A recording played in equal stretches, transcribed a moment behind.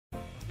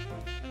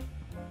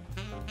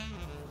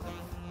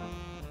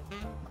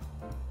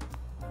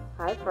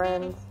Hi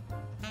friends,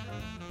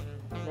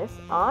 Miss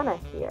Anna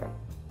here.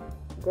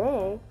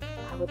 Today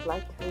I would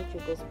like to read you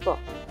this book.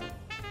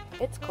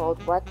 It's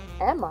called What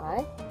Am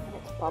I? And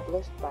it's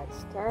published by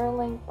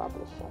Sterling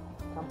Publishing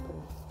Company.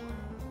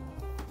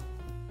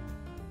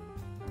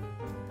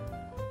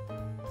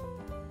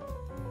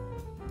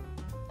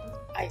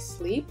 I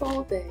sleep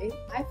all day,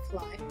 I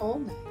fly all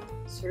night,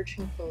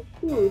 searching for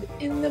food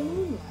in the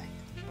moonlight.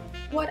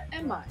 What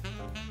am I?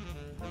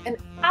 An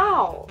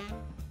owl!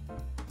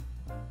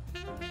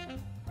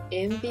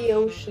 In the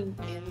ocean,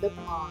 in the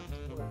pond,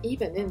 or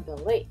even in the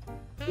lake,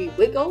 we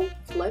wiggle,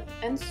 flip,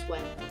 and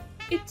swim.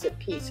 It's a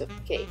piece of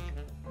cake.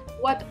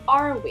 What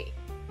are we?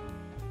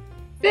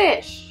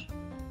 Fish!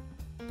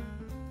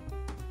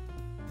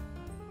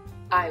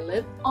 I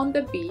live on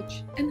the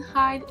beach and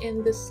hide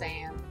in the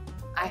sand.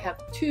 I have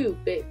two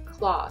big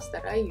claws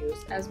that I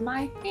use as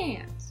my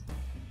hands.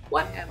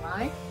 What am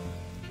I?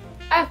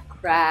 A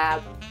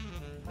crab.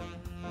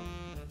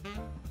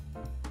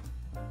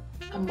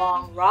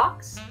 Among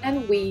rocks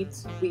and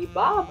weeds, we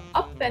bob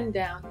up and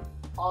down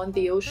on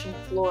the ocean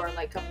floor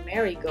like a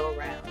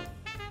merry-go-round.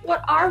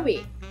 What are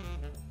we?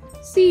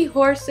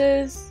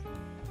 Seahorses.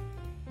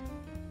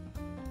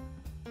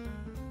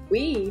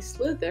 We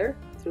slither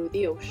through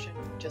the ocean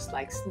just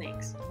like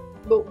snakes,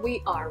 but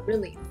we are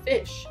really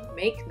fish,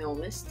 make no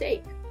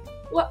mistake.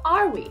 What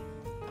are we?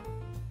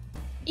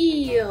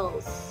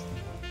 Eels.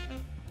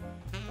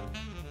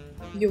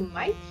 You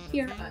might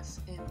hear us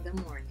in the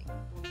morning.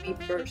 When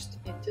we burst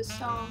into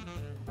song,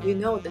 you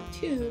know the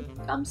tune,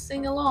 come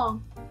sing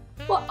along.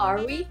 What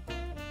are we?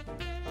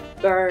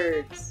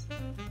 Birds.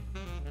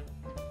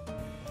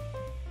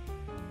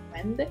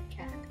 When the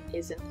cat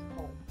isn't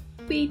home,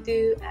 we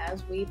do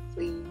as we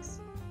please,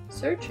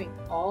 searching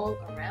all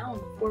around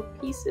for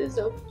pieces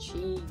of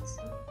cheese.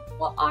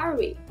 What are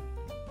we?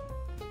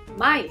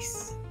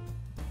 Mice.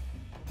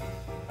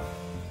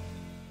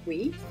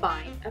 We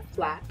find a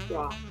flat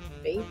rock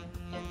bathed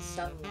in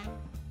sunlight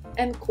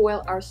and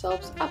coil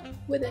ourselves up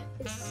with a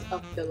hiss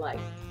of delight.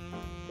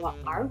 What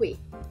are we?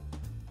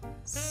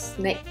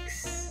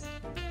 Snakes.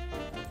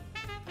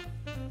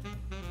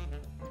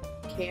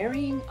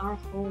 Carrying our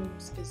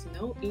homes is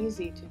no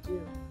easy to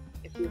do.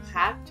 If you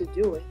had to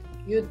do it,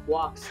 you'd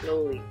walk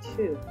slowly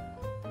too.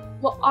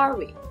 What are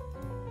we?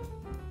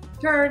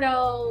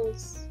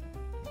 Turtles.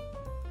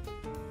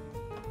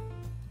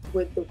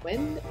 With the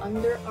wind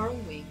under our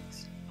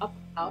wings, up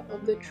out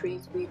of the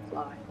trees we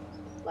fly.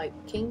 Like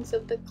kings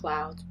of the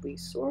clouds, we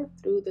soar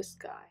through the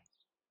sky.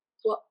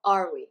 What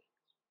are we?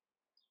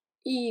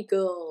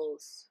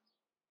 Eagles.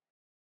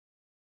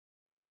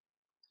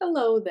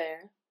 Hello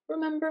there.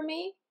 Remember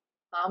me?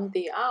 I'm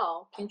the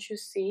owl, can't you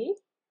see?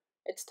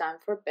 It's time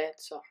for bed,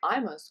 so I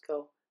must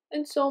go,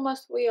 and so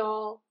must we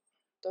all.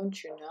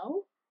 Don't you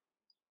know?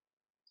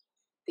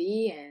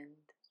 The end.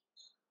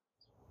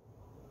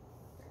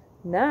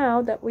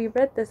 Now that we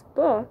read this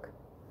book,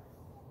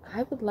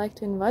 I would like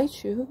to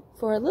invite you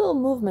for a little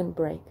movement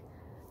break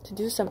to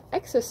do some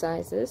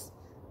exercises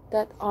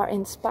that are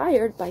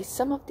inspired by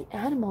some of the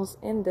animals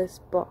in this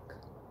book.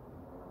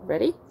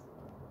 Ready?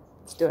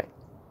 Let's do it.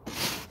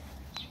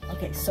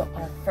 Okay, so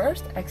our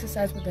first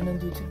exercise we're going to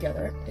do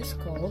together is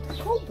called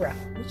cobra,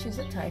 which is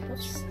a type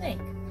of snake.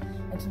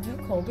 And to do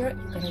cobra,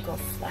 you're going to go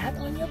flat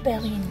on your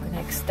belly and you're going to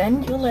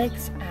extend your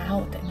legs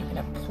out and you're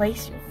going to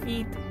place your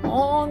feet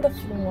on the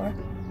floor.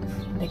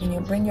 Then you're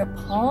going to bring your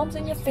palms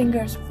and your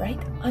fingers right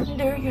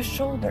under your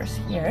shoulders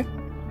here.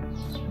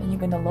 Then you're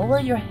going to lower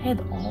your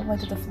head all the way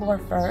to the floor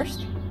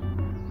first.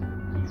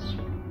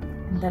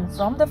 And then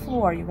from the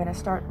floor, you're going to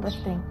start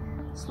lifting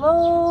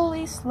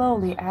slowly,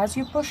 slowly. As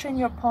you push in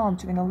your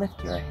palms, you're going to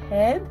lift your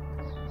head,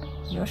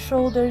 your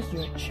shoulders,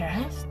 your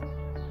chest,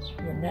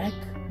 your neck,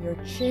 your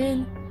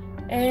chin,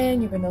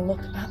 and you're going to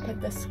look up at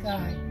the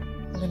sky.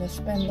 You're going to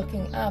spend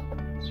looking up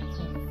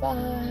for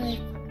 5,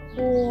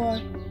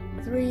 4,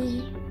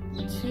 3,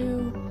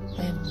 2,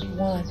 and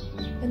 1.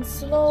 And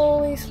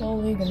slowly,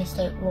 slowly, you're going to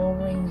start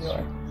lowering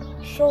your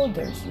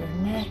shoulders, your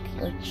neck,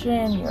 your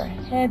chin, your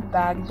head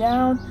back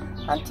down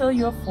until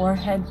your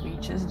forehead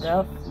reaches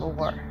the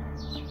floor.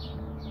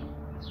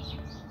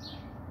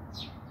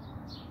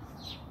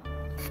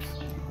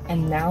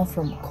 And now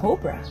from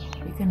cobra,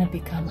 you're going to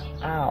become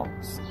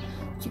owls.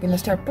 So you're going to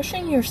start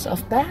pushing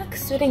yourself back,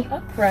 sitting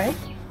upright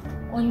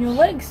on your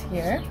legs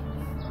here.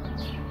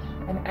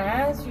 And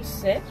as you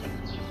sit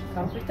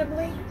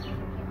comfortably,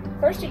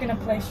 first you're going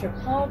to place your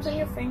palms and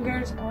your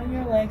fingers on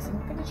your legs and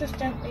you're going to just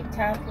gently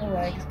tap your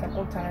legs a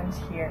couple times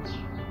here.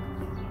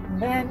 And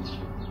then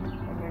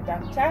when you're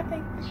done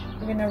tapping,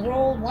 you're going to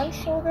roll one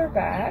shoulder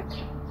back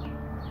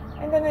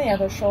and then the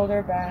other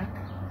shoulder back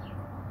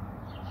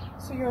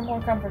so you're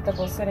more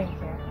comfortable sitting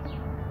here.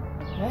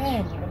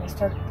 Then you're going to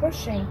start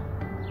pushing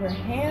your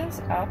hands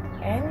up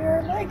and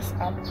your legs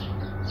up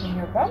and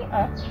your bum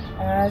up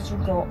as you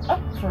go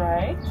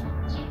upright.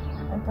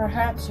 And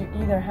perhaps you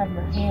either have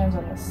your hands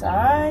on the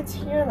sides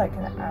here like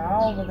an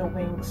owl with the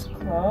wings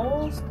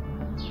closed,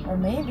 or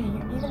maybe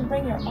you even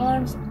bring your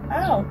arms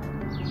out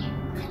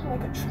kind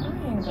of like a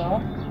triangle,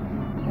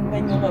 and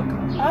then you look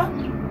up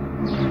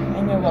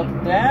And you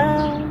look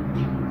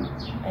down,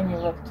 and you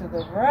look to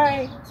the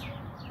right,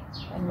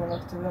 and you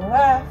look to the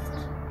left,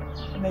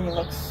 and then you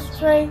look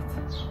straight,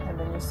 and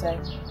then you say,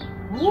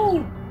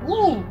 woo,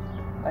 woo,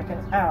 like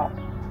an owl.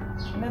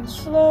 And then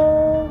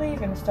slowly you're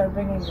going to start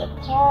bringing your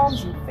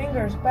palms, your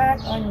fingers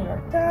back on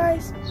your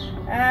thighs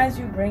as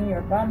you bring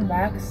your bum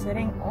back,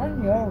 sitting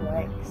on your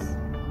legs.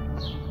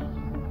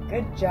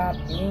 Good job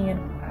being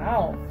an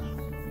owl.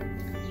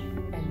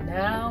 And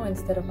now,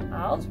 instead of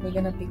owls, we're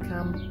going to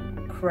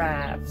become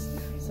crabs.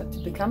 So to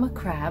become a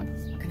crab,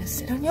 you're going to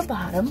sit on your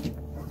bottom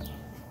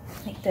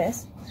like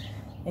this,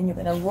 and you're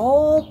going to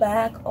roll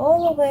back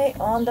all the way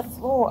on the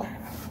floor.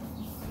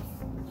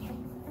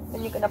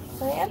 Then you're going to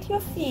plant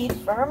your feet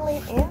firmly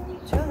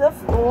into the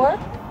floor,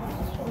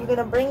 and you're going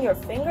to bring your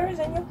fingers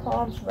and your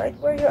palms right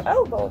where your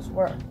elbows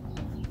were,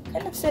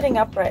 kind of sitting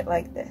upright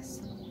like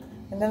this.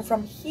 And then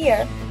from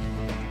here,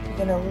 you're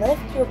going to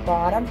lift your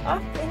bottom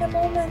up in a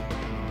moment,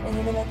 and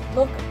you're going to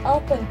look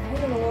up and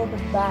kind of a little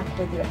bit back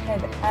with your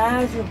head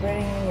as you're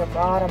bringing your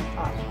bottom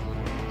up.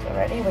 So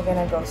ready? We're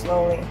going to go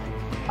slowly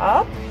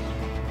up,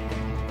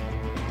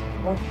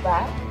 look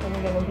back, and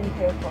we're going to be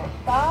here for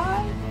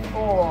 5,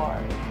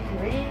 4,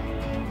 3, 2,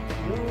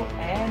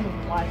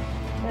 and 1.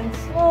 Then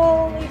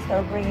slowly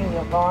start bringing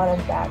your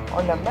bottom back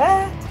on the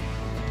mat,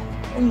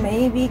 and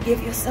maybe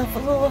give yourself a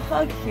little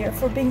hug here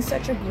for being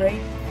such a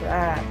great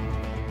crab.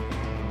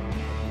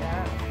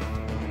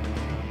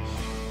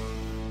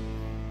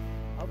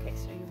 Okay,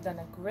 so you've done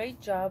a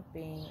great job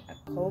being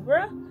a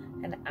cobra,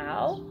 an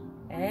owl,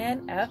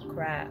 and a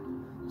crab.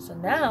 So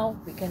now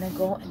we're gonna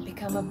go and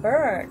become a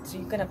bird. So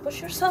you're gonna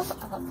push yourself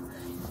up.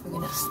 You're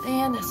gonna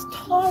stand as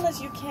tall as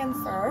you can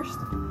first.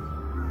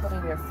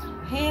 Putting your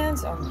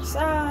hands on your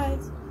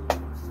sides.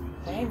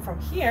 Okay, and from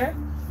here,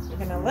 you're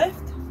gonna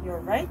lift your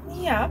right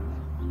knee up.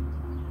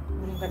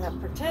 And you're gonna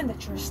pretend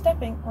that you're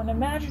stepping on an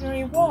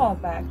imaginary wall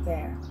back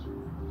there.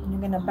 And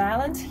you're gonna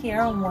balance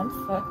here on one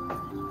foot.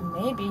 And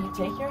maybe you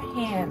take your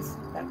hands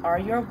that are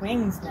your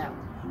wings now,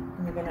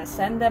 and you're gonna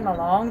send them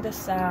along the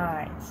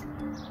sides.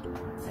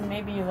 And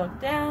maybe you look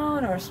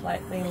down or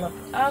slightly look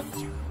up.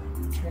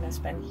 You're gonna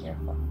spend here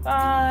for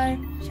 5,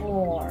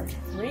 4,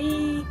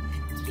 3,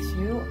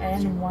 2,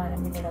 and 1.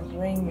 And you're gonna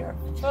bring your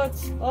foot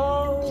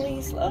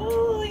slowly,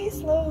 slowly,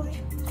 slowly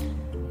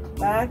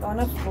back on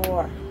the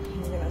floor.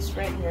 You're gonna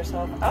straighten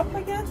yourself up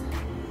again.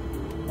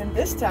 And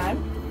this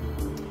time,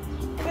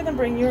 you're gonna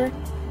bring your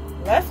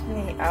left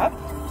knee up,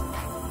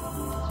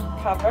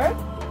 cover,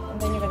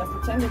 and then you're gonna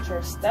pretend that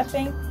you're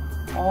stepping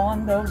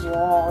on the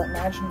wall,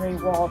 imaginary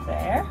wall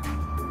there.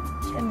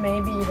 And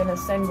maybe you're gonna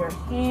send your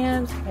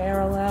hands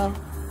parallel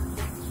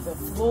to the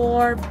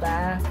floor,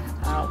 back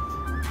out.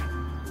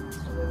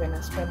 And we're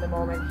gonna spend a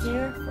moment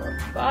here for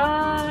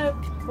 5,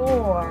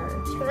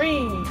 4,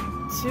 3,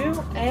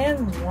 2,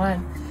 and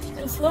 1.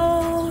 And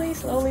slowly,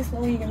 slowly,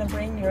 slowly, you're gonna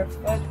bring your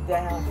foot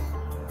down.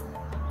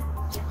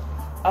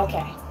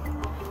 Okay,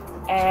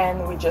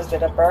 and we just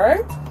did a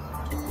bird.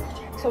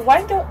 So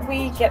why don't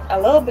we get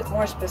a little bit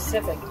more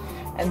specific,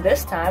 and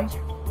this time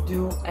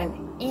do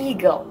an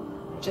eagle,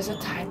 which is a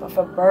type of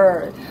a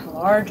bird, a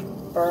large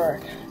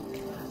bird.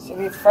 So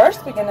we're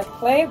gonna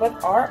play with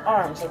our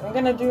arms, and we're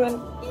gonna do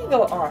an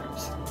eagle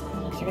arms.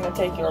 So you're gonna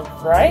take your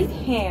right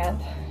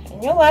hand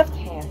and your left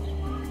hand,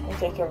 and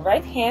take your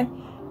right hand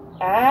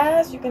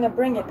as you're gonna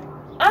bring it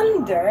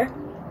under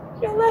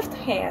your left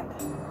hand.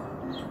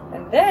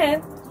 And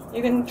then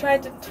you're gonna try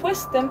to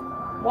twist them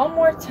one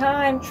more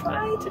time,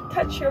 trying to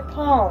touch your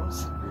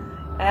palms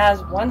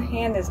as one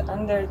hand is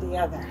under the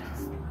other.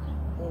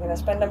 You're going to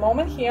spend a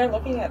moment here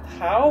looking at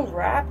how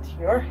wrapped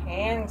your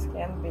hands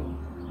can be.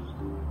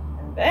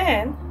 And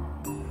then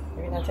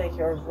you're going to take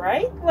your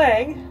right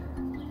leg,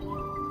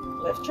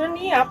 lift your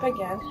knee up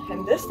again,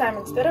 and this time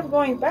instead of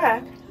going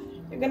back,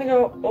 you're going to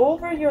go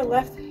over your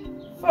left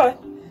foot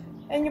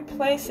and you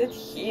place it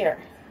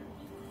here.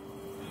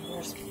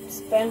 You're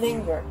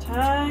spending your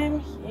time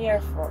here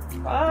for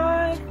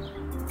 5,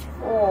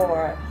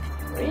 4,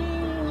 3,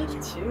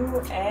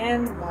 2,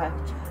 and 1.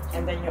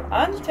 And then you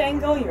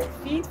untangle your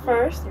feet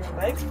first, your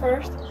legs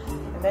first,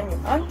 and then you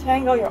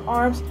untangle your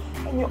arms,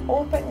 and you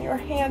open your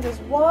hands as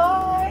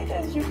wide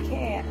as you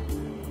can.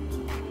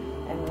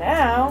 And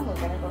now we're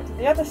going to go to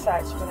the other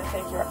side. So you're going to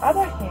take your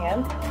other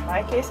hand, in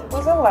my case it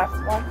was a left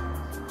one,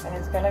 and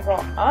it's going to go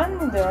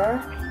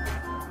under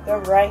the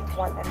right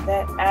one. And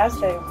then as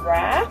they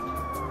wrap,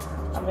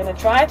 I'm going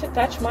to try to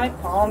touch my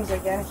palms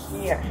again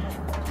here.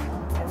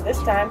 And this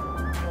time,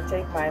 I'm going to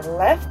take my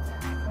left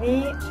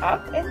knee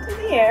up into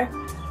the air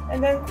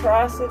and then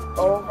cross it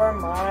over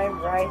my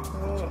right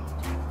knee,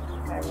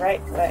 my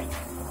right leg.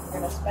 I'm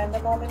going to spend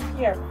a moment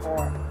here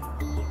for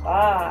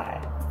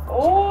 5,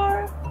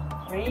 4,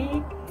 3,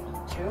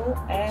 2,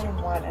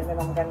 and 1. And then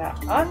I'm going to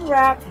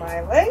unwrap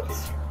my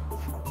legs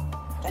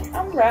and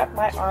unwrap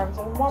my arms.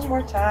 And one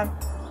more time,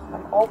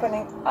 I'm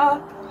opening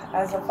up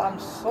as if I'm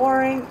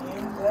soaring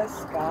in the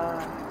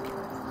sky.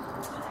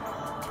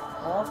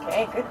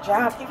 Okay, good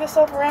job. Give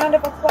yourself a round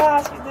of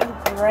applause. You did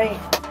great.